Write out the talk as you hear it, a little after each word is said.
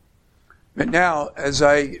But now, as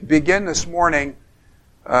I begin this morning,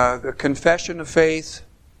 the Confession of Faith,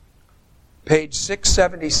 page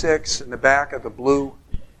 676 in the back of the blue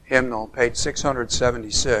hymnal, page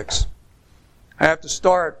 676, I have to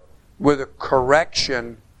start with a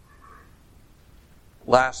correction from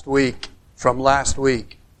last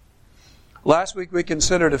week. Last week we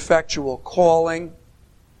considered effectual calling,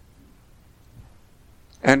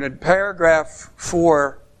 and in paragraph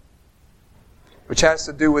 4, which has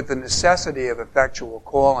to do with the necessity of effectual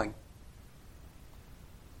calling,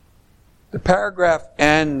 the paragraph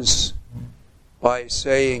ends by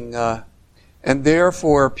saying, and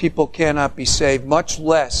therefore people cannot be saved, much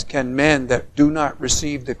less can men that do not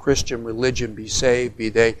receive the Christian religion be saved, be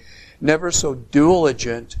they never so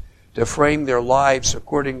diligent to frame their lives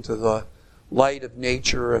according to the light of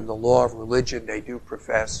nature and the law of religion they do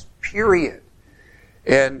profess, period.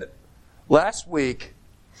 And last week,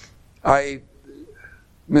 I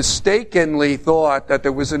mistakenly thought that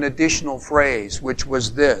there was an additional phrase, which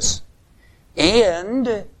was this: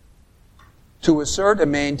 and to assert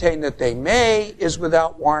and maintain that they may is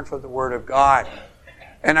without warrant for the Word of God.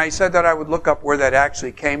 And I said that I would look up where that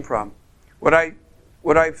actually came from. What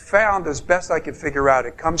I found, as best I could figure out,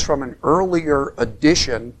 it comes from an earlier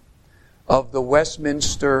edition of the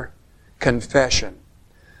Westminster Confession.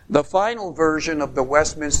 The final version of the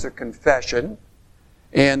Westminster Confession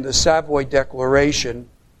and the Savoy Declaration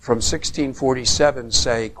from 1647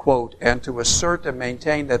 say, quote, and to assert and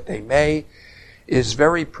maintain that they may is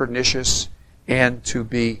very pernicious and to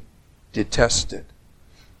be detested.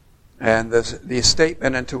 And the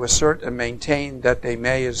statement, and to assert and maintain that they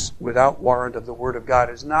may is without warrant of the Word of God,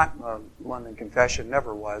 is not London Confession,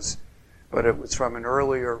 never was, but it was from an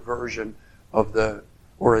earlier version of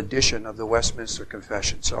or edition of the Westminster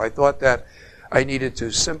Confession. So I thought that I needed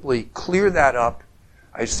to simply clear that up.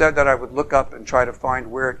 I said that I would look up and try to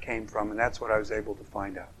find where it came from, and that's what I was able to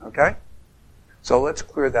find out. Okay? So let's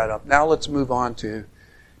clear that up. Now let's move on to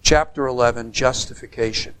chapter 11,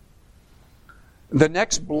 Justification. The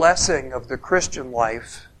next blessing of the Christian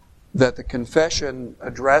life that the confession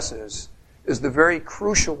addresses is the very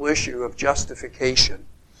crucial issue of justification.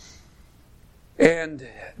 And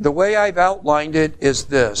the way I've outlined it is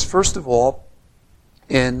this. First of all,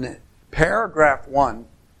 in paragraph 1,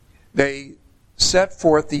 they set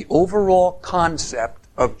forth the overall concept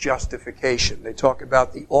of justification. They talk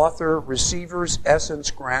about the author, receivers, essence,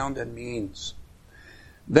 ground, and means.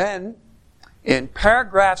 Then, in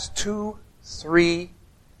paragraphs 2, 3,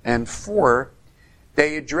 and 4,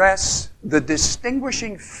 they address the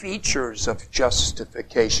distinguishing features of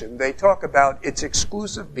justification. They talk about its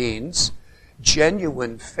exclusive means,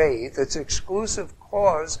 genuine faith, its exclusive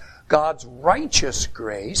cause, God's righteous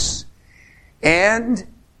grace, and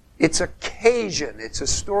its occasion, its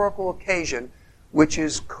historical occasion, which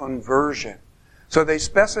is conversion. So they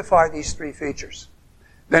specify these three features.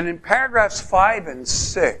 Then in paragraphs 5 and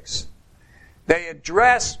 6, they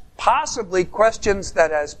address possibly questions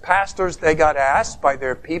that as pastors they got asked by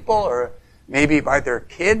their people or maybe by their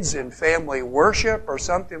kids in family worship or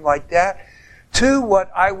something like that, to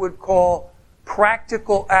what I would call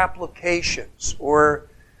practical applications or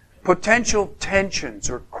potential tensions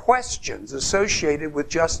or questions associated with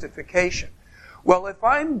justification. Well, if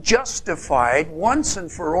I'm justified once and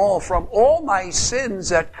for all from all my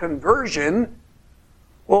sins at conversion,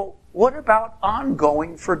 well, what about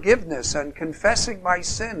ongoing forgiveness and confessing my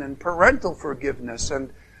sin and parental forgiveness?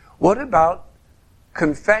 And what about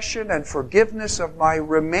confession and forgiveness of my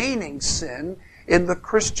remaining sin in the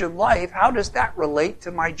Christian life? How does that relate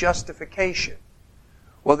to my justification?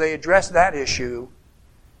 Well, they address that issue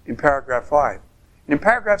in paragraph 5. And in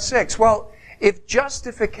paragraph 6, well, if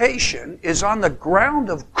justification is on the ground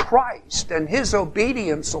of Christ and His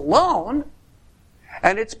obedience alone,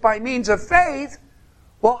 and it's by means of faith,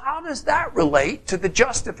 well, how does that relate to the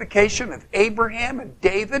justification of Abraham and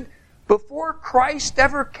David before Christ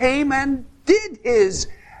ever came and did His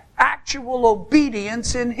actual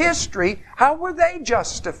obedience in history? How were they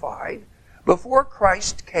justified before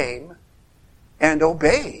Christ came and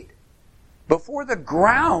obeyed? Before the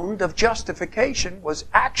ground of justification was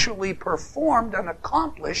actually performed and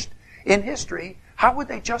accomplished in history, how were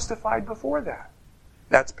they justified before that?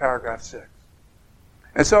 That's paragraph 6.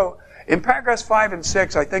 And so, in paragraphs 5 and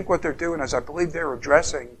 6, I think what they're doing is I believe they're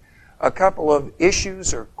addressing a couple of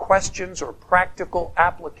issues or questions or practical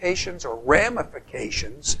applications or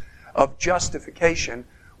ramifications of justification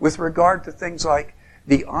with regard to things like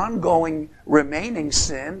the ongoing remaining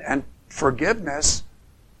sin and forgiveness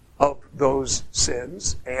of those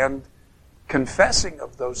sins and confessing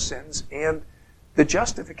of those sins and the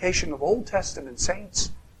justification of Old Testament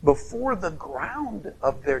saints before the ground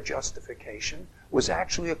of their justification was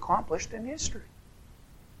actually accomplished in history.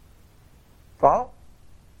 Follow?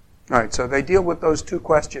 All right, so they deal with those two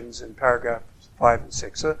questions in paragraphs 5 and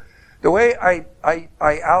 6. So the way I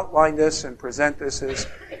outline this and present this is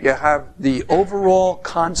you have the overall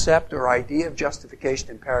concept or idea of justification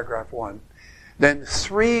in paragraph 1, then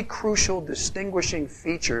 3 crucial distinguishing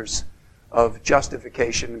features of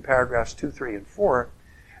justification in paragraphs 2, 3, and 4,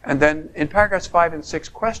 and then in paragraphs 5 and 6,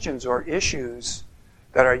 questions or issues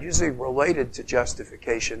that are usually related to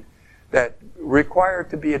justification that require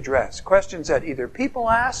to be addressed. Questions that either people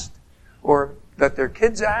asked or that their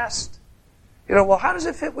kids asked. Well, how does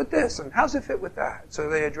it fit with this? And how does it fit with that? So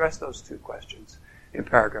they address those 2 questions in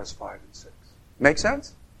paragraphs 5 and 6. Make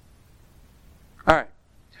sense? All right.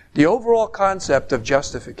 The overall concept of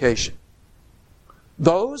justification.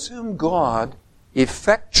 Those whom God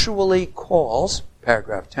effectually calls,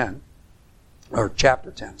 paragraph 10, or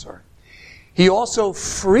chapter 10, He also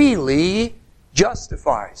freely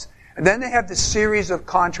justifies. And then they have this series of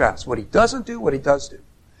contrasts. What He doesn't do, what He does do.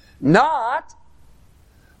 Not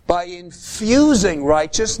by infusing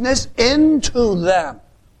righteousness into them,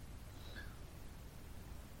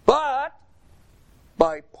 but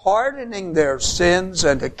by pardoning their sins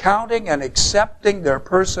and accounting and accepting their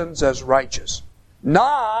persons as righteous.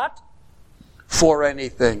 Not for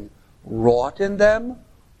anything wrought in them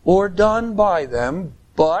or done by them,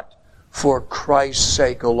 but for Christ's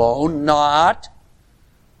sake alone, not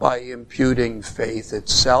by imputing faith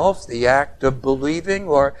itself, the act of believing,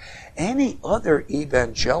 or any other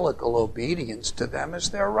evangelical obedience to them as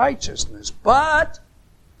their righteousness, but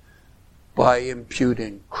by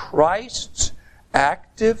imputing Christ's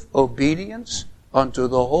active obedience unto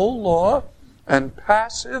the whole law and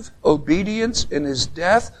passive obedience in His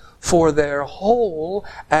death for their whole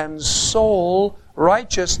and sole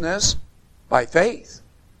righteousness by faith,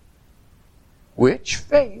 which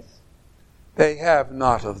faith they have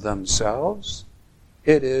not of themselves.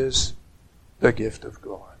 It is the gift of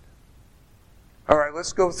God. All right,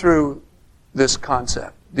 let's go through this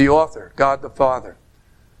concept. The author, God the Father.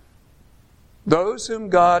 Those whom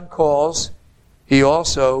God calls, He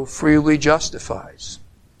also freely justifies.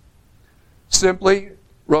 Simply,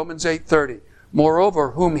 Romans 8:30.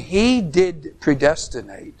 Moreover, whom He did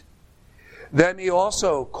predestinate, them He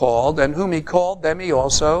also called, and whom He called, them He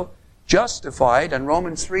also justified. And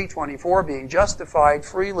Romans 3:24, being justified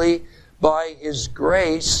freely by His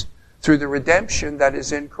grace through the redemption that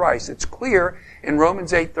is in Christ. It's clear in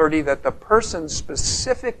Romans 8:30 that the person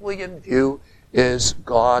specifically in view is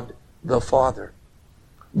God the Father.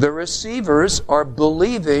 The receivers are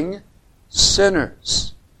believing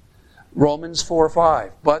sinners. Romans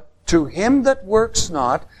 4:5. But to him that works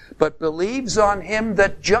not, but believes on Him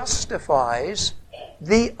that justifies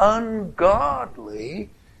the ungodly,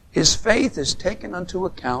 his faith is taken unto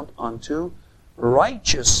account unto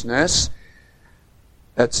righteousness,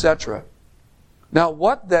 etc. Now,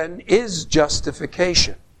 what then is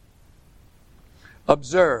justification?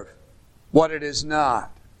 Observe what it is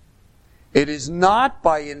not. It is not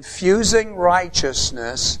by infusing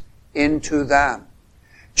righteousness into them.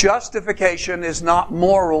 Justification is not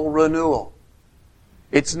moral renewal.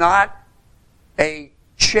 It's not a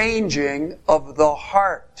changing of the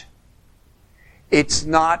heart. It's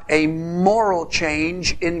not a moral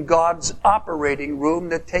change in God's operating room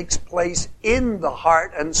that takes place in the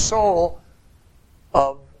heart and soul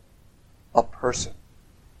of a person.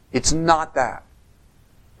 It's not that.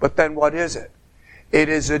 But then what is it? It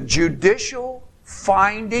is a judicial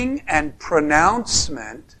finding and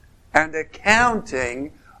pronouncement and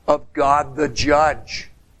accounting of God the judge.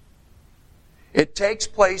 It takes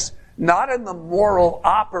place not in the moral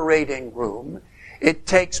operating room. It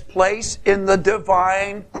takes place in the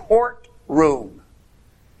divine courtroom.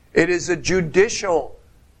 It is a judicial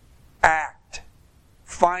act,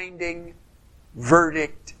 finding,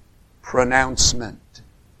 verdict, pronouncement.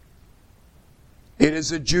 It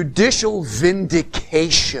is a judicial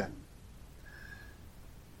vindication,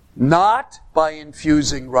 not by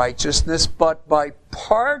infusing righteousness, but by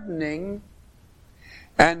pardoning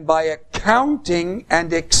and by accounting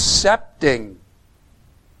and accepting.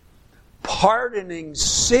 Pardoning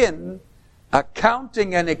sin,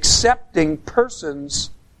 accounting and accepting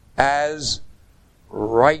persons as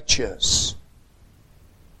righteous.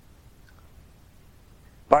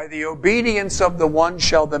 By the obedience of the one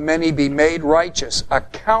shall the many be made righteous,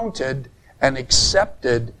 accounted and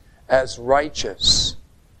accepted as righteous.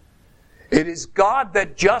 It is God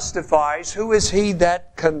that justifies. Who is He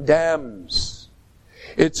that condemns?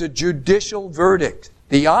 It's a judicial verdict,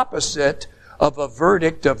 the opposite of a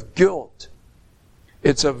verdict of guilt.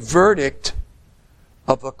 It's a verdict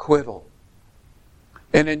of acquittal.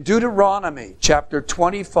 And in Deuteronomy chapter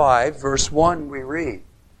 25, verse 1, we read,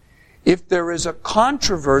 "If there is a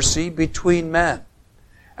controversy between men,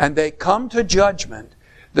 and they come to judgment,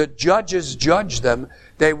 the judges judge them.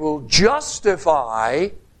 They will justify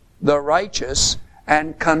the righteous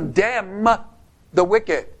and condemn the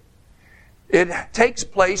wicked." It takes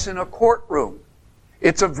place in a courtroom.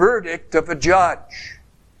 It's a verdict of a judge.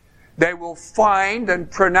 They will find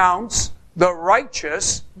and pronounce the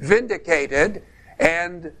righteous vindicated,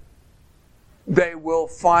 and they will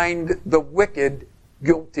find the wicked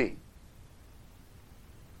guilty.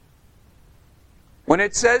 When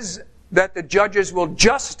it says that the judges will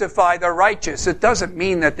justify the righteous, it doesn't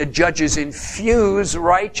mean that the judges infuse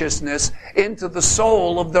righteousness into the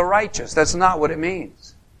soul of the righteous. That's not what it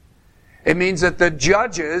means. It means that the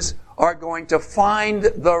judges are going to find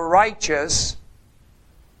the righteous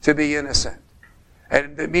to be innocent.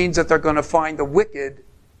 And it means that they're going to find the wicked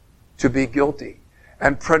to be guilty.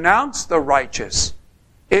 And pronounce the righteous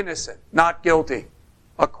innocent, not guilty,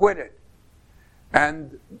 acquitted.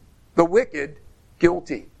 And the wicked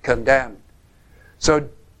guilty, condemned. So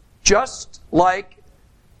just like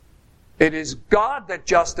it is God that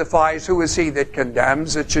justifies, who is he that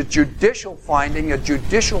condemns? It's a judicial finding, a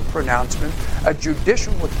judicial pronouncement, a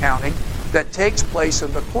judicial accounting that takes place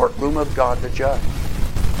in the courtroom of God the judge.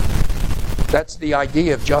 That's the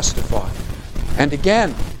idea of justify. And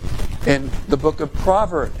again, in the book of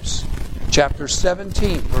Proverbs, chapter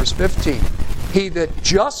 17, verse 15, "He that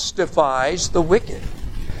justifies the wicked,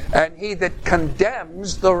 and he that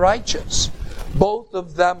condemns the righteous, both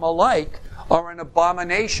of them alike are an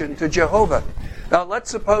abomination to Jehovah." Now let's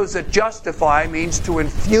suppose that justify means to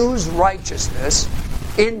infuse righteousness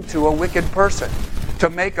into a wicked person, to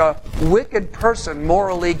make a wicked person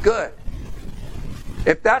morally good.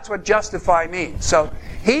 If that's what justify means. So,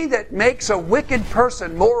 he that makes a wicked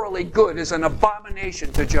person morally good is an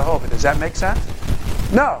abomination to Jehovah. Does that make sense?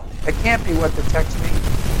 No, it can't be what the text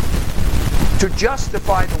means. To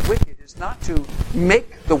justify the wicked is not to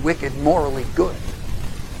make the wicked morally good.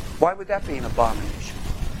 Why would that be an abomination?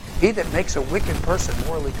 He that makes a wicked person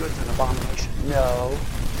morally good is an abomination. No.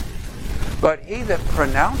 But he that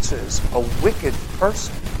pronounces a wicked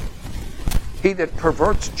person, he that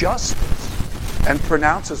perverts justice and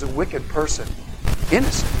pronounces a wicked person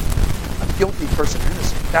innocent, a guilty person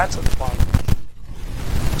innocent, that's an abomination.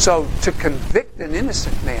 So to convict an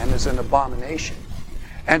innocent man is an abomination.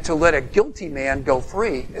 And to let a guilty man go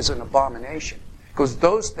free is an abomination. Because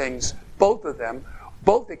those things, both of them,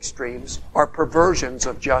 both extremes, are perversions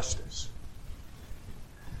of justice.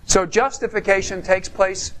 So justification takes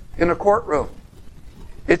place in a courtroom.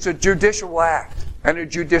 It's a judicial act and a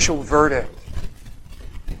judicial verdict.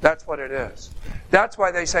 That's what it is. That's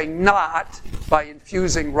why they say not by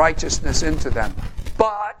infusing righteousness into them,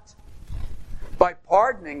 but by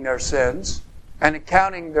pardoning their sins and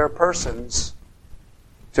accounting their persons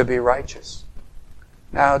to be righteous.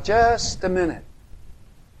 Now, just a minute.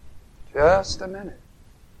 Just a minute.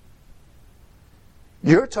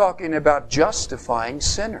 You're talking about justifying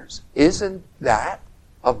sinners. Isn't that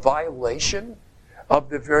a violation of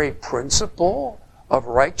the very principle of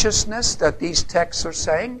righteousness that these texts are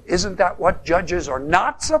saying? Isn't that what judges are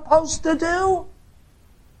not supposed to do?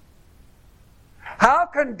 How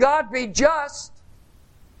can God be just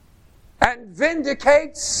and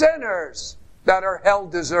vindicate sinners that are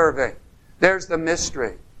held deserving? There's the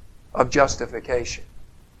mystery of justification.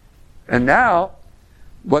 And now,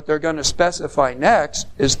 what they're going to specify next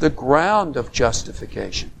is the ground of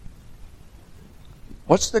justification.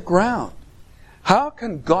 What's the ground? How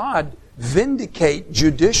can God vindicate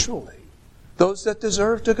judicially those that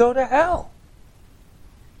deserve to go to hell?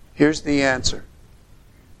 Here's the answer.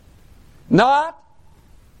 Not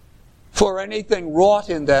for anything wrought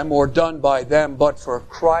in them or done by them, but for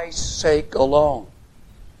Christ's sake alone.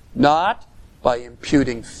 Not by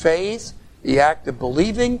imputing faith, the act of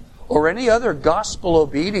believing, or any other gospel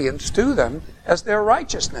obedience to them as their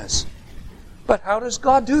righteousness. But how does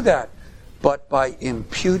God do that? But by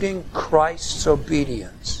imputing Christ's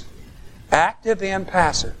obedience, active and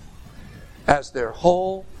passive, as their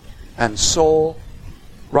whole and sole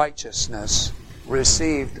righteousness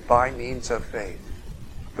received by means of faith.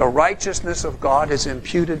 The righteousness of God is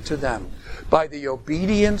imputed to them. By the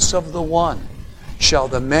obedience of the one shall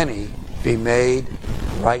the many be made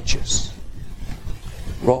righteous.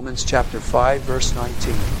 Romans chapter 5, verse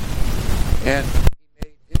 19. And he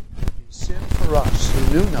made him to be sin for us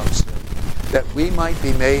who knew no sin, that we might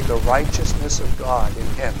be made the righteousness of God in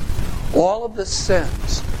him. All of the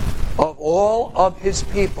sins of all of his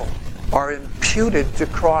people are imputed to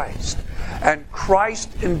Christ. And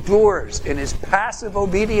Christ endures in his passive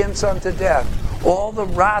obedience unto death all the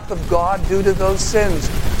wrath of God due to those sins,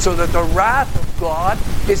 so that the wrath of God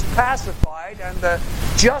is pacified and the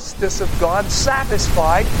justice of God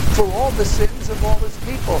satisfied for all the sins of all his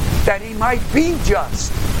people, that he might be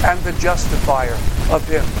just and the justifier of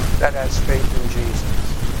him that has faith in Jesus.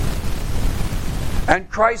 And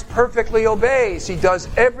Christ perfectly obeys. He does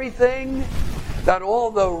everything that all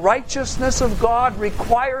the righteousness of God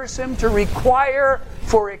requires him to require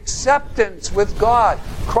for acceptance with God.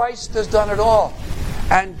 Christ has done it all.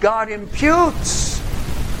 And God imputes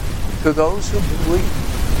to those who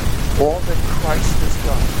believe all that Christ has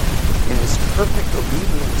done in his perfect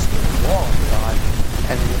obedience to the law of God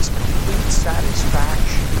and in his complete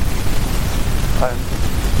satisfaction and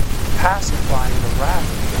pacifying the wrath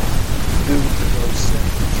of God due to those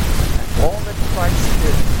sins. And all that Christ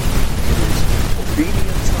did in his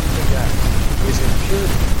obedience unto death is imputed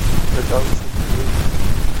to those who believe.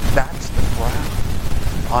 That's the ground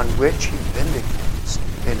on which he vindicates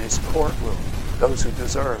in his courtroom those who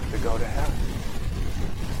deserve to go to hell.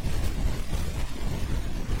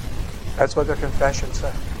 That's what the confession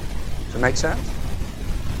says. Does it make sense?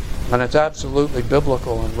 And it's absolutely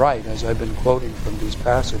biblical and right, as I've been quoting from these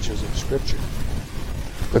passages of Scripture.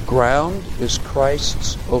 The ground is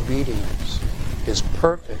Christ's obedience, his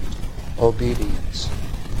perfect obedience.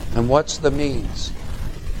 And what's the means?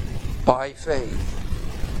 By faith.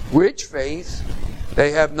 Which faith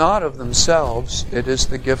they have not of themselves, it is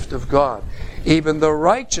the gift of God. Even the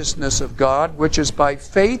righteousness of God, which is by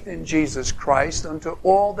faith in Jesus Christ unto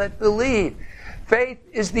all that believe. Faith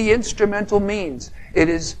is the instrumental means. It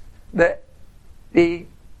is the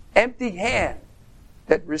empty hand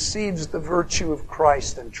that receives the virtue of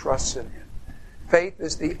Christ and trusts in him. Faith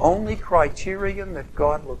is the only criterion that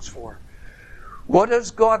God looks for. What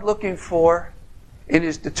is God looking for in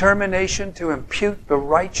his determination to impute the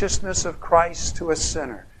righteousness of Christ to a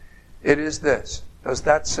sinner? It is this: does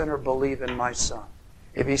that sinner believe in my Son?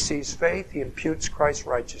 If he sees faith, he imputes Christ's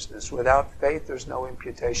righteousness. Without faith, there's no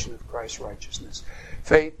imputation of Christ's righteousness.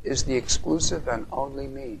 Faith is the exclusive and only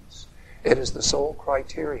means. It is the sole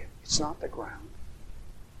criterion. It's not the ground.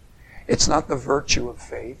 It's not the virtue of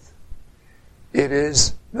faith. It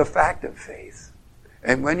is the fact of faith.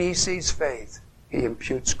 And when he sees faith, he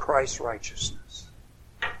imputes Christ's righteousness.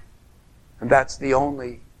 And that's the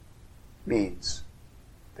only means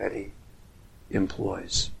that he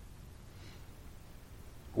employs.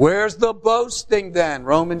 Where's the boasting then?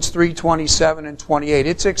 Romans 3:27 and 28.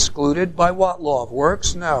 It's excluded by what law of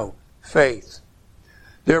works? No, faith.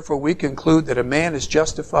 Therefore we conclude that a man is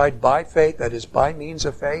justified by faith, that is, by means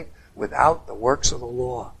of faith, without the works of the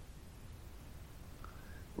law.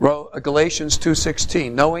 Galatians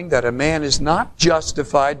 2:16, knowing that a man is not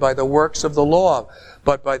justified by the works of the law,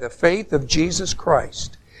 but by the faith of Jesus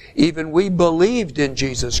Christ. Even we believed in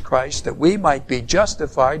Jesus Christ that we might be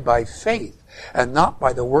justified by faith and not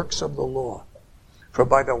by the works of the law. For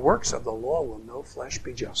by the works of the law will no flesh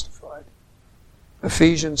be justified.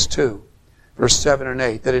 Ephesians 2, verse 7 and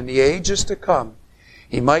 8, that in the ages to come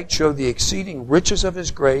he might show the exceeding riches of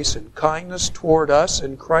his grace and kindness toward us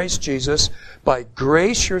in Christ Jesus. By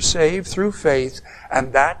grace you're saved through faith,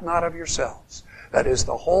 and that not of yourselves. That is,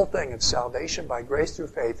 the whole thing of salvation by grace through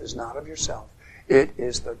faith is not of yourself. It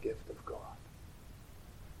is the gift of God.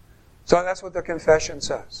 So that's what the confession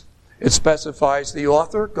says. It specifies the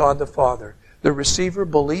author, God the Father, the receiver,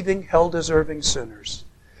 believing, hell-deserving sinners.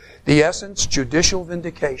 The essence, judicial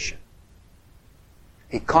vindication.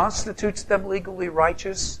 He constitutes them legally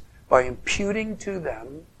righteous by imputing to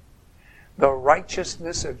them the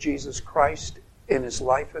righteousness of Jesus Christ in his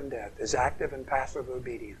life and death, his active and passive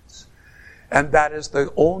obedience. And that is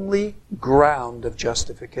the only ground of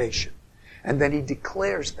justification. And then he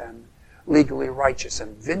declares them legally righteous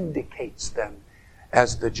and vindicates them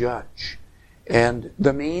as the judge. And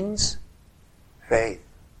the means? Faith.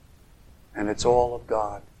 And it's all of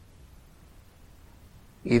God.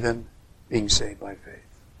 Even being saved by faith.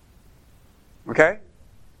 Okay?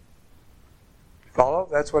 Follow?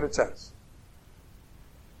 That's what it says.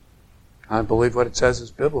 I believe what it says is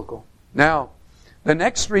biblical. Now, the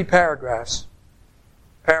next three paragraphs,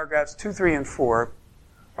 paragraphs 2, 3, and 4,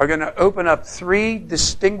 are going to open up three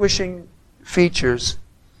distinguishing features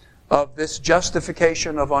of this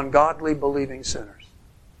justification of ungodly believing sinners.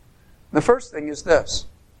 The first thing is this,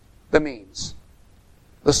 the means.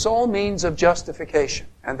 The sole means of justification,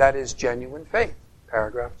 and that is genuine faith,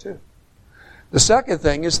 paragraph 2. The second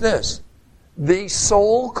thing is this, the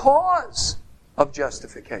sole cause of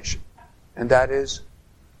justification, and that is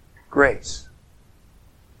grace.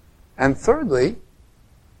 And thirdly,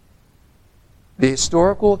 the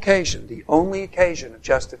historical occasion, the only occasion of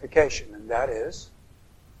justification, and that is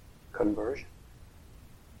conversion.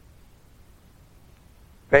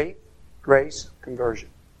 Faith, grace, conversion.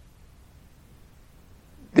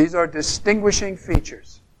 These are distinguishing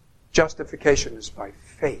features. Justification is by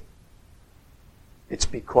faith. It's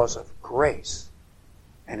because of grace,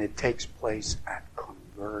 and it takes place at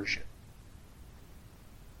conversion.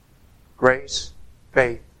 Grace,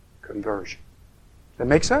 faith, conversion. Does that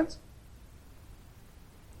make sense?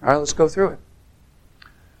 All right, let's go through it.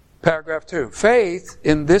 Paragraph 2. Faith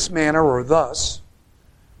in this manner or thus,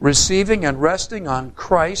 receiving and resting on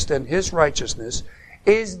Christ and His righteousness,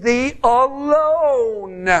 is the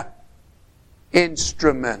alone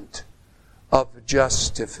instrument of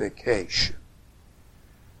justification.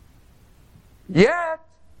 Yet,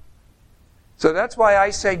 so that's why I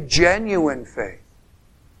say genuine faith.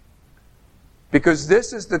 Because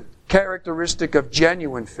this is the characteristic of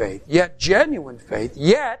genuine faith. Yet genuine faith,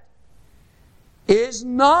 is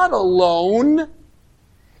not alone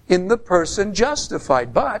in the person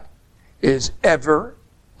justified, but is ever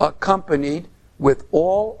accompanied with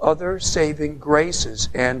all other saving graces,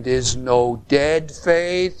 and is no dead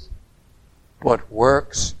faith, but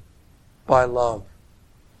works by love.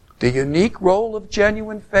 The unique role of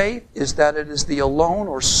genuine faith is that it is the alone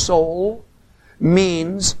or sole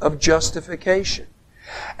means of justification.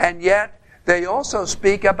 And yet, they also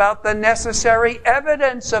speak about the necessary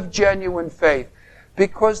evidence of genuine faith,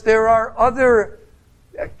 because there are other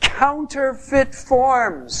counterfeit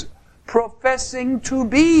forms professing to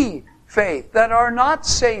be faith that are not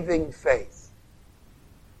saving faith.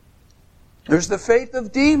 There's the faith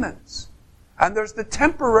of demons, and there's the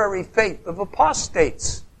temporary faith of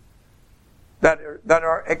apostates that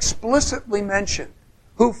are explicitly mentioned,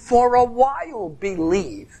 who for a while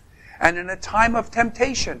believe, and in a time of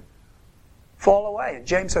temptation fall away. And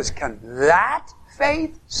James says, can that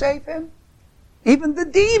faith save him? Even the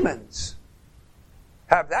demons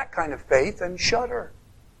have that kind of faith and shudder.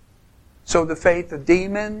 So the faith of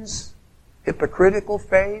demons, hypocritical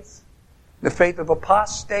faith, the faith of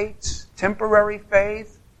apostates, temporary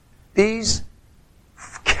faith, these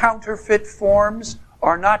counterfeit forms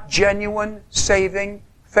are not genuine saving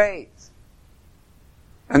faith.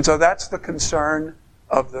 And so that's the concern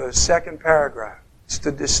of the second paragraph. It's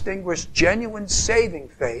to distinguish genuine saving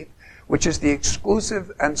faith, which is the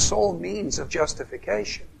exclusive and sole means of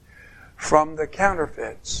justification, from the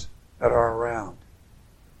counterfeits that are around.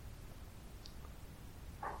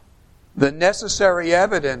 The necessary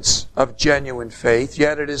evidence of genuine faith,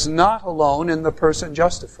 yet it is not alone in the person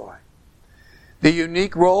justified. The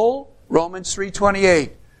unique role, Romans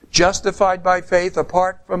 3:28, justified by faith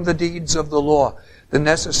apart from the deeds of the law. The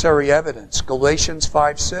necessary evidence, Galatians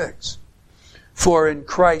 5:6. For in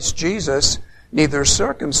Christ Jesus, neither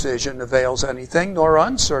circumcision avails anything, nor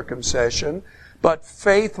uncircumcision, but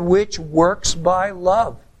faith which works by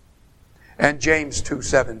love. And James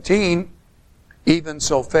 2:17, even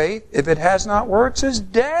so faith, if it has not works, is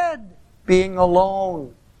dead, being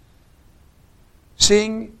alone.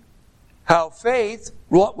 Seeing how faith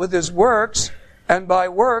wrought with his works, and by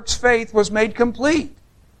works faith was made complete.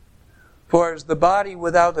 For as the body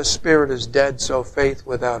without the spirit is dead, so faith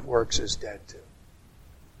without works is dead too.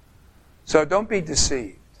 So don't be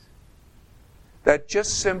deceived that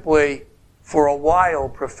just simply for a while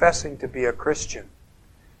professing to be a Christian,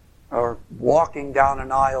 or walking down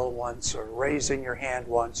an aisle once, or raising your hand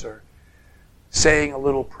once, or saying a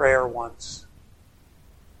little prayer once,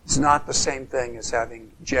 it's not the same thing as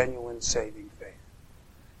having genuine saving faith.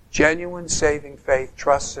 Genuine saving faith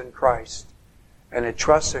trusts in Christ, and it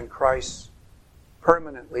trusts in Christ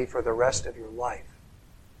permanently for the rest of your life,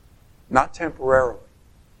 not temporarily.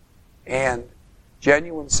 And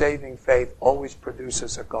genuine saving faith always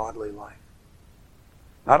produces a godly life.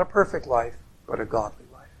 Not a perfect life, but a godly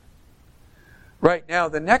life. Right now,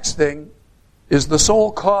 the next thing is the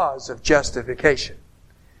sole cause of justification.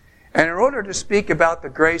 And in order to speak about the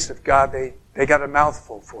grace of God, they got a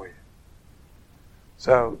mouthful for you.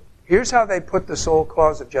 So here's how they put the sole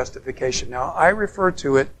cause of justification. Now, I refer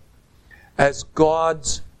to it as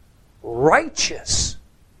God's righteous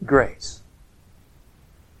grace.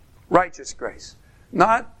 Righteous grace.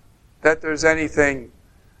 Not that there's anything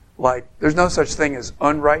like, there's no such thing as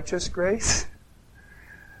unrighteous grace.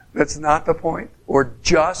 That's not the point. Or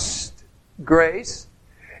just grace.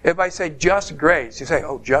 If I say just grace, you say,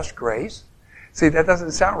 oh, just grace? See, that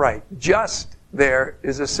doesn't sound right. Just there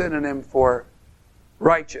is a synonym for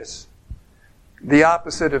righteous. The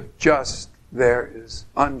opposite of just there is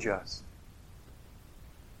unjust.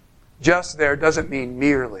 Just there doesn't mean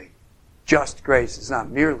merely. Just grace is not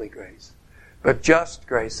merely grace. But just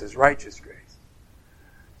grace is righteous grace.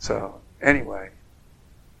 So, anyway.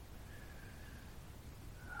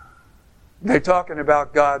 They're talking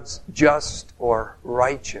about God's just or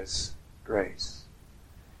righteous grace.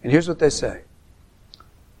 And here's what they say.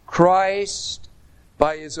 Christ,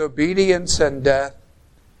 by his obedience and death,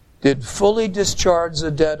 did fully discharge the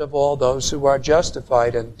debt of all those who are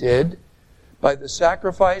justified, and did, by the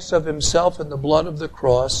sacrifice of himself and the blood of the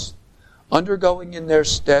cross, undergoing in their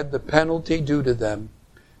stead the penalty due to them,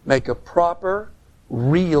 make a proper,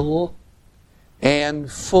 real, and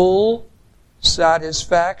full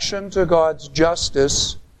satisfaction to God's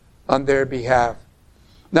justice on their behalf.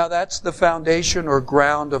 Now that's the foundation or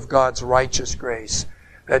ground of God's righteous grace.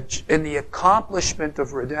 That in the accomplishment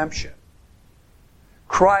of redemption,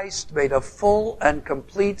 Christ made a full and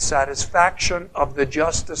complete satisfaction of the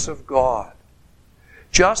justice of God.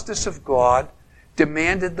 Justice of God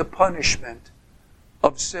demanded the punishment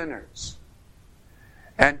of sinners.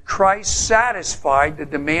 And Christ satisfied the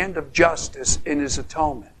demand of justice in his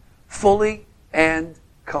atonement, fully and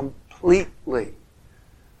completely.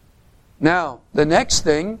 Now, the next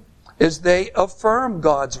thing is they affirm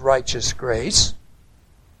God's righteous grace,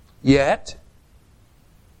 yet,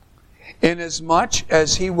 inasmuch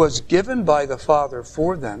as he was given by the Father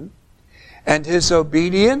for them, and his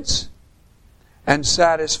obedience and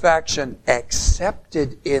satisfaction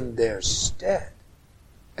accepted in their stead,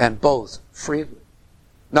 and both freely,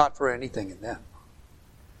 not for anything in them.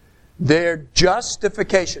 Their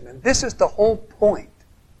justification, and this is the whole point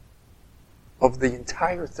of the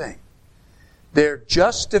entire thing, their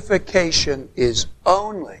justification is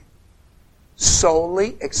only,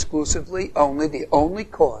 solely, exclusively, only, the only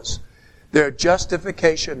cause, their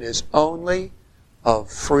justification is only of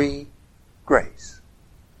free grace.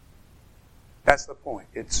 That's the point.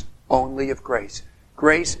 It's only of grace.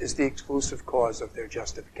 Grace is the exclusive cause of their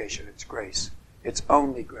justification. It's grace. It's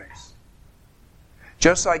only grace.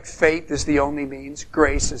 Just like faith is the only means,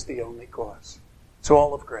 grace is the only cause. It's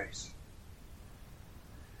all of grace.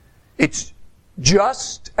 It's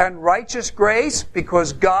just and righteous grace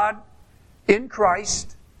because God in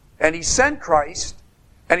Christ, and he sent Christ,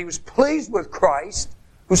 and he was pleased with Christ,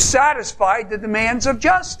 who satisfied the demands of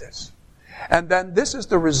justice. And then this is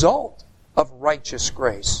the result of righteous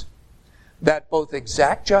grace, that both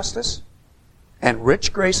exact justice and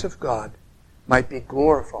rich grace of God might be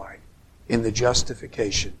glorified in the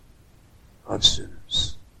justification of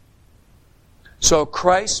sinners. So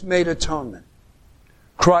Christ made atonement.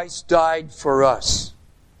 Christ died for us.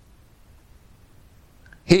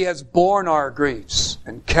 He has borne our griefs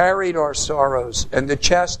and carried our sorrows, and the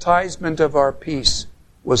chastisement of our peace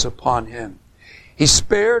was upon him. He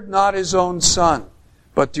spared not his own Son,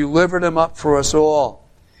 but delivered him up for us all.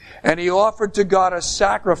 And he offered to God a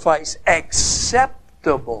sacrifice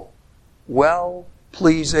acceptable,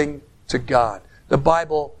 well-pleasing to God. The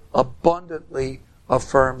Bible abundantly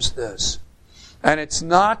affirms this. And it's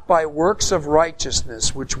not by works of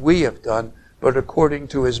righteousness which we have done, but according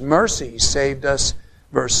to his mercy he saved us,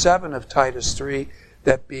 verse 7 of Titus 3,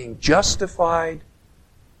 that being justified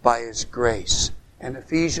by his grace. And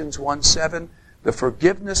Ephesians 1:7, the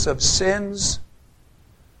forgiveness of sins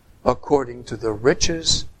according to the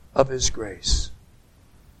riches of his grace.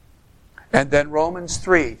 And then Romans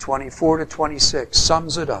 3:24 to 26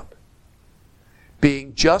 sums it up.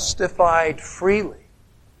 Being justified freely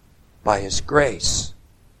by his grace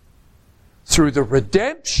through the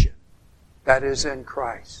redemption that is in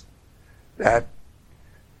Christ. That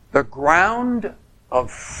the ground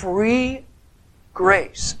of free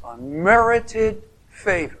grace, unmerited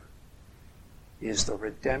favor, is the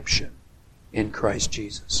redemption in Christ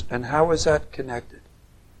Jesus. And how is that connected?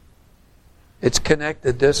 It's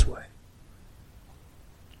connected this way.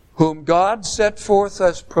 Whom God set forth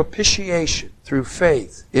as propitiation through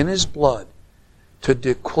faith in his blood, to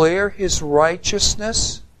declare his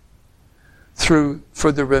righteousness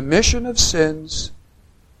for the remission of sins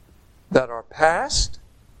that are past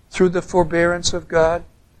through the forbearance of God,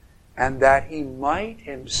 and that he might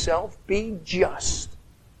himself be just,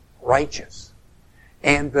 righteous,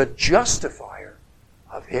 and the justifier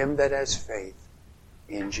of him that has faith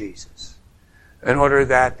in Jesus. In order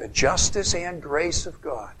that the justice and grace of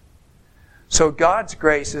God. So God's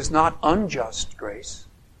grace is not unjust grace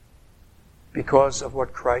because of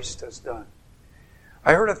what Christ has done.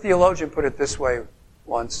 I heard a theologian put it this way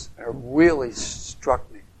once, and it really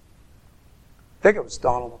struck me. I think it was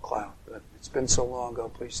Donald McLeod, but it's been so long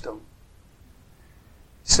ago, please don't.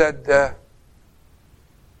 He said,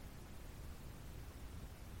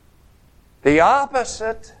 the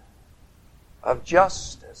opposite of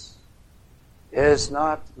justice is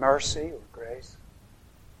not mercy or grace.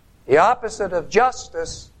 The opposite of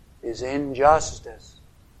justice is injustice.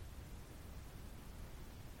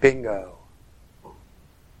 Bingo.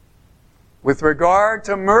 With regard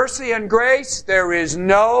to mercy and grace, there is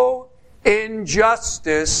no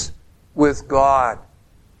injustice with God.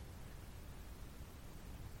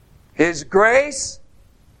 His grace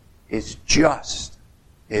is just.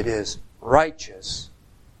 It is righteous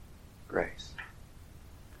grace.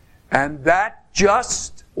 And that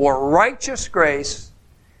just or righteous grace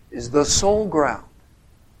is the sole ground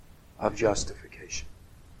of justification.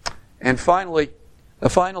 And finally, the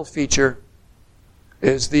final feature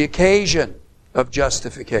is the occasion of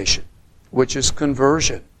justification, which is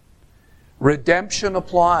conversion. Redemption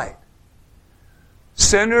applied.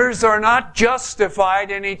 Sinners are not justified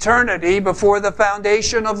in eternity before the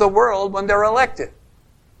foundation of the world when they're elected.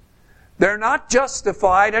 They're not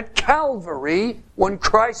justified at Calvary when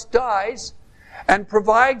Christ dies and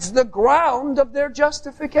provides the ground of their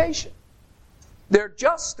justification. They're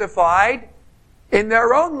justified in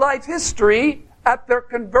their own life history at their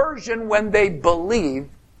conversion when they believe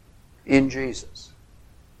in Jesus.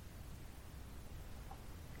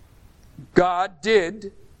 God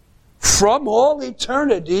did, from all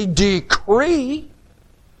eternity, decree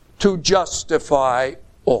to justify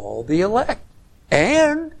all the elect.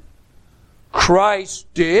 And Christ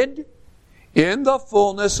did, in the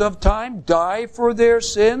fullness of time, die for their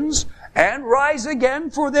sins and rise again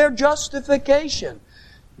for their justification.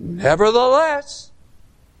 Nevertheless,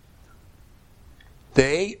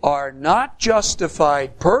 they are not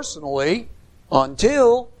justified personally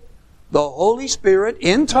until the Holy Spirit,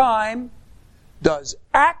 in time, does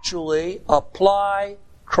actually apply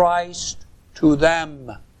Christ to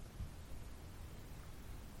them.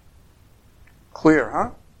 Clear, huh?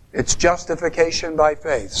 It's justification by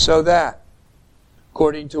faith. So that,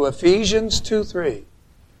 according to Ephesians 2:3,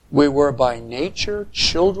 we were by nature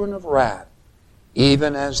children of wrath,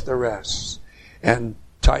 even as the rest. And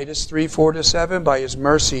Titus 3:4-7, by His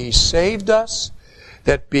mercy He saved us,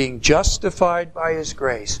 that being justified by His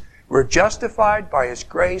grace. We're justified by His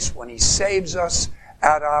grace when He saves us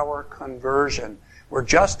at our conversion. We're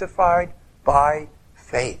justified by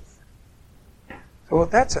faith. So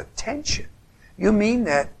that's a tension. You mean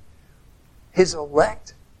that His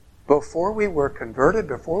elect, before we were converted,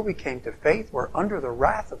 before we came to faith, were under the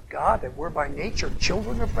wrath of God, that we're by nature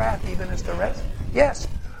children of wrath, even as the rest? Yes.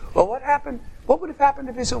 Well, what happened? What would have happened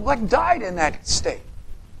if His elect died in that state?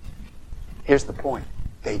 Here's the point.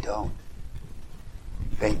 They don't.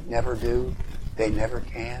 They never do. They never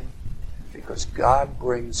can. Because God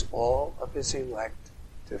brings all of His elect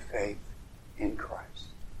to faith in Christ.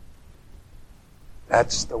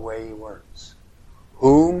 That's the way He works.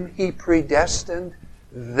 Whom He predestined,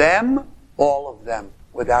 them, all of them,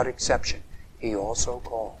 without exception, He also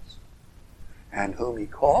calls. And whom He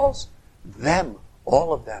calls, them,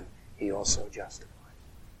 all of them, He also justifies.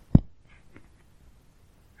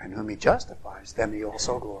 And whom He justifies, them He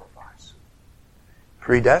also glorifies.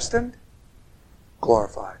 Predestined,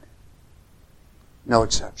 glorified. No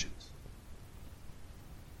exceptions.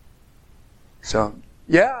 So,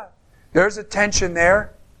 yeah, there's a tension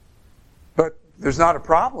there, but there's not a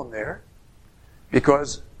problem there.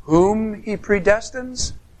 Because whom He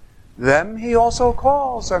predestines, them He also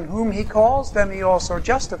calls. And whom He calls, them He also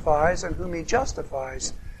justifies. And whom He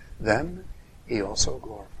justifies, them He also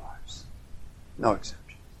glorifies. No exceptions.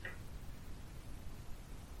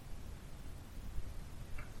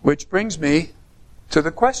 Which brings me to the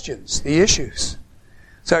questions, the issues.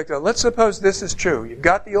 So let's suppose this is true. You've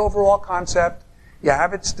got the overall concept. You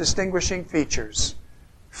have its distinguishing features.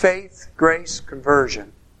 Faith, grace,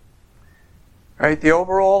 conversion. Right? The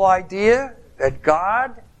overall idea that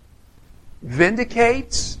God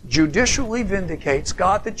vindicates, judicially vindicates,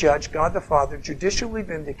 God the judge, God the Father, judicially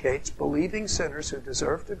vindicates believing sinners who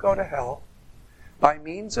deserve to go to hell by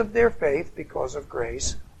means of their faith because of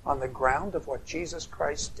grace on the ground of what Jesus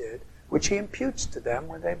Christ did, which He imputes to them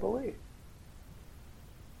when they believe.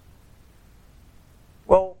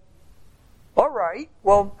 Well, all right.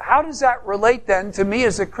 Well, how does that relate then to me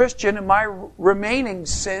as a Christian and my remaining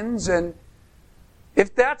sins? And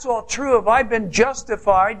if that's all true, if I've been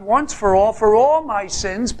justified once for all my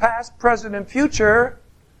sins, past, present, and future,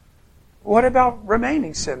 what about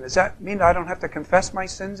remaining sin? Does that mean I don't have to confess my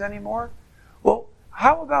sins anymore? Well,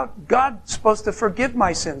 how about God supposed to forgive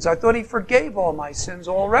my sins? I thought He forgave all my sins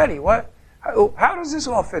already. What? How does this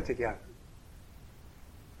all fit together?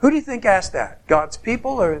 Who do you think asked that? God's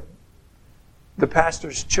people or the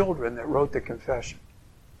pastor's children that wrote the confession?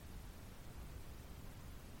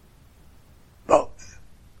 Both.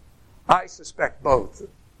 I suspect both.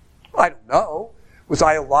 I don't know. Was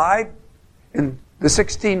I alive in the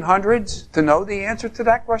 1600s to know the answer to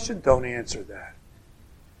that question? Don't answer that.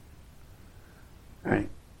 Right.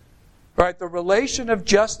 Right, the relation of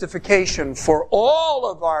justification for all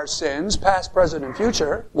of our sins, past, present, and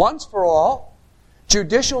future, once for all,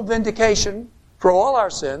 judicial vindication for all our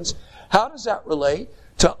sins, how does that relate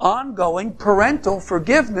to ongoing parental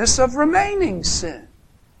forgiveness of remaining sin?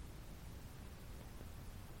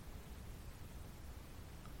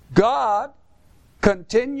 God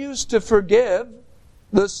continues to forgive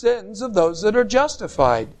the sins of those that are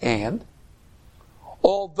justified, and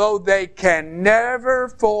although they can never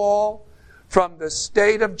fall from the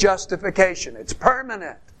state of justification, it's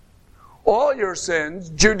permanent. All your sins,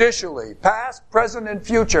 judicially, past, present, and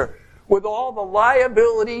future, with all the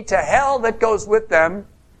liability to hell that goes with them,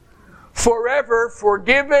 forever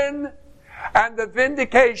forgiven, and the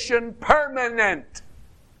vindication permanent,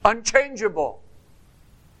 unchangeable.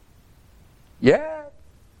 Yet,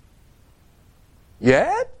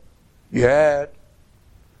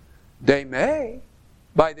 they may,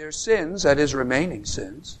 by their sins, that is, remaining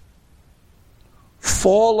sins,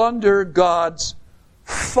 fall under God's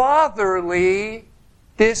fatherly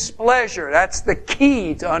displeasure. That's the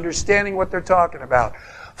key to understanding what they're talking about.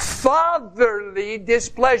 Fatherly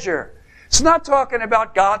displeasure. It's not talking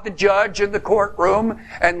about God the judge in the courtroom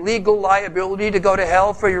and legal liability to go to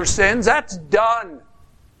hell for your sins. That's done.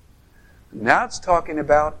 Now it's talking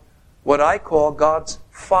about what I call God's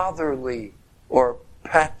fatherly or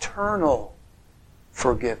paternal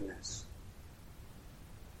forgiveness.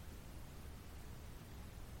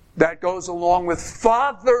 That goes along with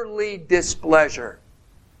fatherly displeasure.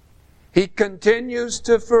 He continues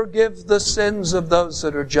to forgive the sins of those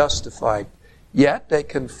that are justified, yet they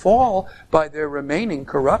can fall by their remaining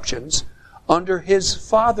corruptions under His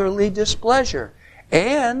fatherly displeasure.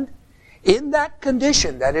 And in that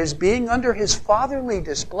condition, that is, being under His fatherly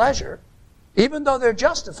displeasure, even though they're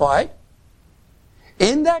justified,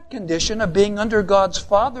 in that condition of being under God's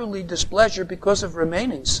fatherly displeasure because of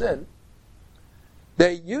remaining sin,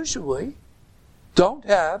 they usually don't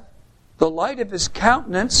have the light of His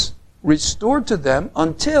countenance restored to them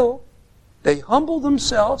until they humble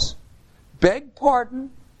themselves, beg pardon,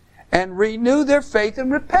 and renew their faith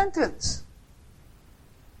and repentance.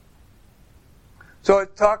 So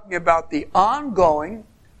it's talking about the ongoing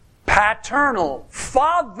paternal,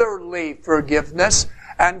 fatherly forgiveness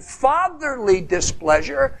and fatherly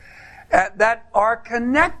displeasure that are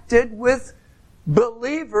connected with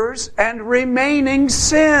believers and remaining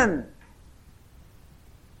sin.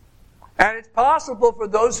 And it's possible for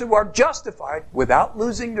those who are justified, without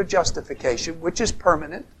losing their justification, which is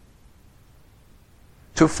permanent,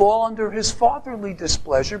 to fall under His fatherly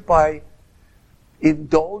displeasure by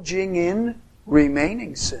indulging in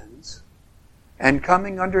remaining sins and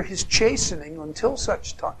coming under His chastening until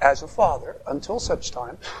such time, as a father, until such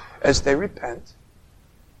time as they repent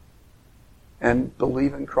and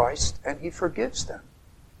believe in Christ, and He forgives them.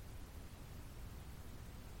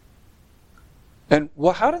 And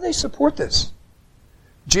how do they support this?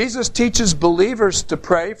 Jesus teaches believers to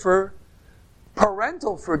pray for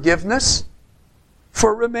parental forgiveness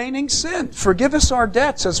for remaining sin. Forgive us our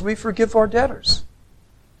debts as we forgive our debtors.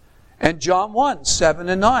 And John 1, 7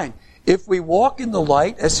 and 9. If we walk in the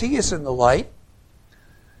light as He is in the light,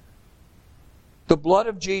 the blood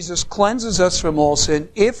of Jesus cleanses us from all sin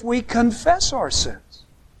if we confess our sins.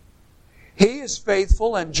 He is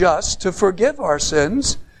faithful and just to forgive our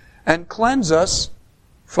sins and cleanse us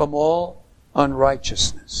from all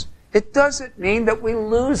unrighteousness. It doesn't mean that we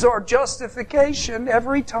lose our justification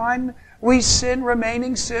every time we sin,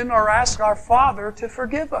 remaining sin, or ask our Father to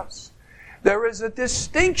forgive us. There is a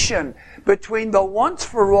distinction between the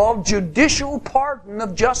once-for-all judicial pardon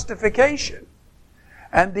of justification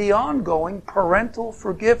and the ongoing parental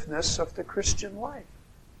forgiveness of the Christian life.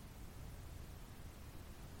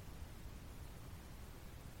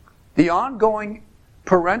 The ongoing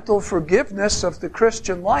parental forgiveness of the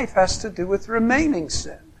Christian life has to do with remaining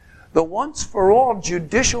sin. The once-for-all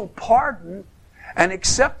judicial pardon and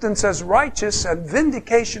acceptance as righteous and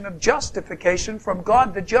vindication of justification from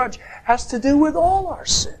God the judge has to do with all our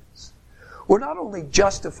sins. We're not only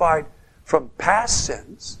justified from past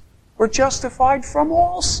sins, we're justified from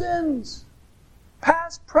all sins.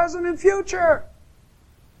 Past, present, and future.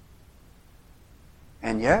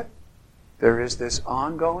 And yet, there is this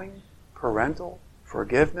ongoing parental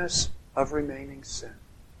forgiveness of remaining sin.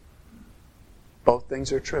 Both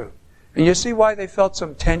things are true. And you see why they felt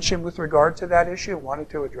some tension with regard to that issue and wanted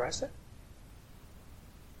to address it?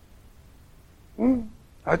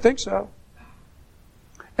 I think so.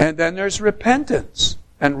 And then there's repentance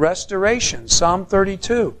and restoration. Psalm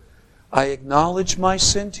 32. I acknowledge my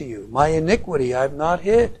sin to you. My iniquity I have not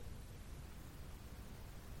hid.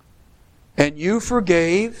 And you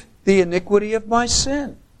forgave the iniquity of my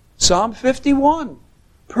sin. Psalm 51,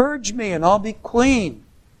 purge me and I'll be clean.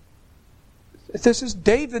 This is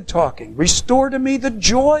David talking. Restore to me the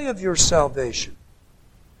joy of your salvation.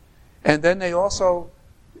 And then they also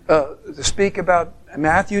speak about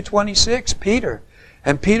Matthew 26, Peter.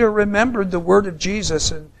 And Peter remembered the word of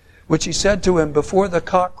Jesus, in which he said to him, before the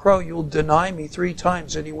cock crow, you'll deny me 3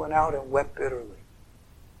 times. And he went out and wept bitterly.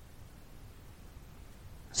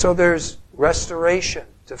 So there's restoration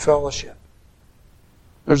to fellowship.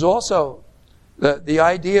 There's also the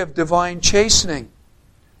idea of divine chastening.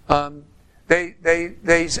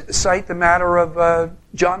 They cite the matter of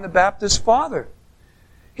John the Baptist's father.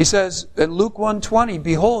 He says in Luke 1:20,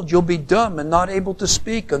 behold, you'll be dumb and not able to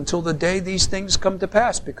speak until the day these things come to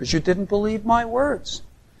pass, because you didn't believe my words.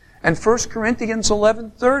 And 1 Corinthians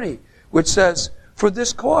 11:30, which says, for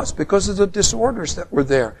this cause, because of the disorders that were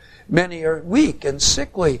there, many are weak and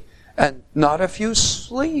sickly, and not a few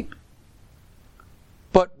sleep.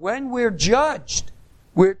 But when we're judged,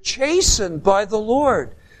 we're chastened by the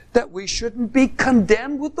Lord, that we shouldn't be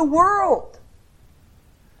condemned with the world.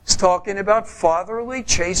 It's talking about fatherly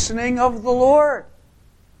chastening of the Lord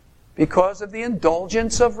because of the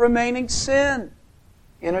indulgence of remaining sin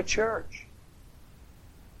in a church.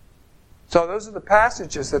 So those are the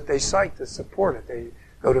passages that they cite to support it. They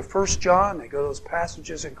go to 1 John, they go to those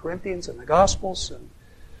passages in Corinthians and the Gospels, and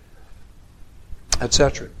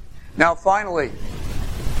etc. Now finally,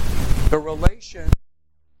 the relation.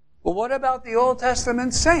 Well, what about the Old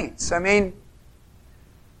Testament saints? I mean,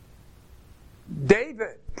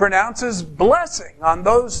 David pronounces blessing on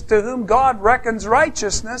those to whom God reckons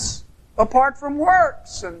righteousness apart from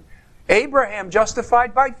works. And Abraham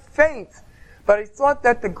justified by faith. But he thought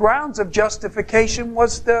that the grounds of justification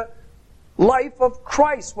was the life of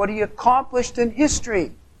Christ, what he accomplished in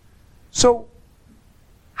history. So,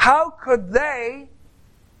 how could they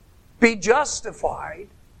be justified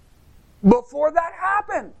before that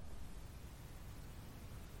happened?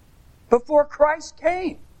 Before Christ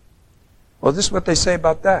came? Well, this is what they say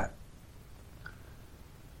about that.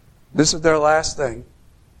 This is their last thing.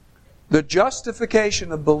 The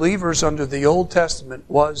justification of believers under the Old Testament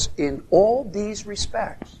was in all these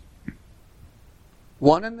respects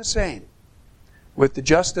one and the same with the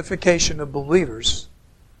justification of believers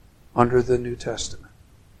under the New Testament.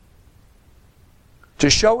 To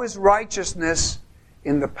show his righteousness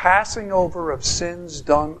in the passing over of sins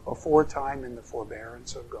done aforetime in the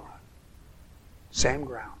forbearance of God. Same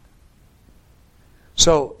ground.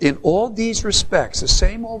 So, in all these respects, the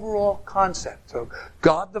same overall concept. So,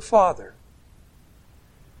 God the Father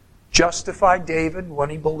justified David when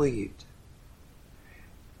he believed.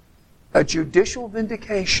 A judicial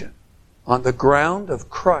vindication on the ground of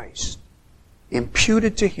Christ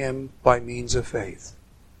imputed to him by means of faith.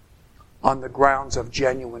 On the grounds of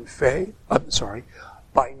genuine faith,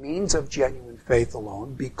 by means of genuine faith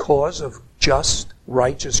alone, because of just,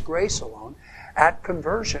 righteous grace alone, at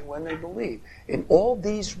conversion when they believe. In all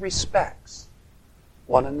these respects,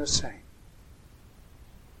 one and the same.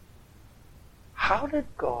 How did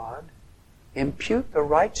God impute the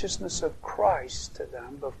righteousness of Christ to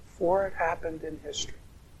them before it happened in history?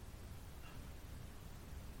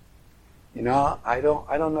 You know, I don't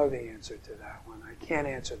know the answer to that one. I can't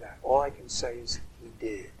answer that. All I can say is he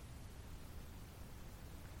did.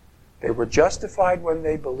 They were justified when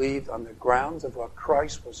they believed on the grounds of what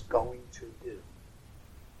Christ was going to do.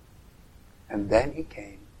 And then he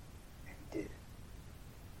came and did it.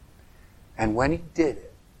 And when he did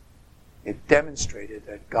it, it demonstrated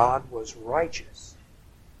that God was righteous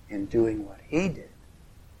in doing what he did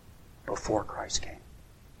before Christ came.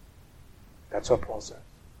 That's what Paul says.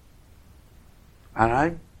 And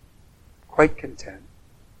I'm quite content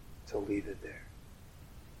to leave it there.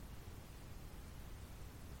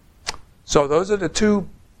 So those are the two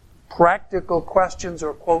practical questions,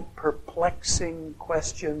 or quote, perplexing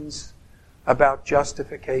questions about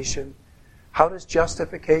justification. How does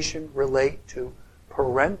justification relate to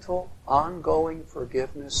parental ongoing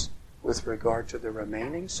forgiveness with regard to the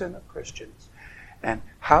remaining sin of Christians? And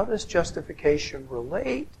how does justification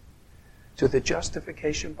relate to the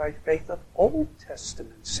justification by faith of Old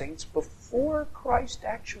Testament saints before Christ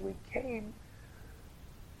actually came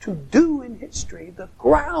to do in history the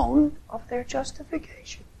ground of their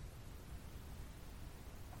justification?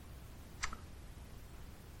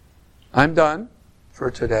 I'm done for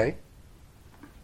today.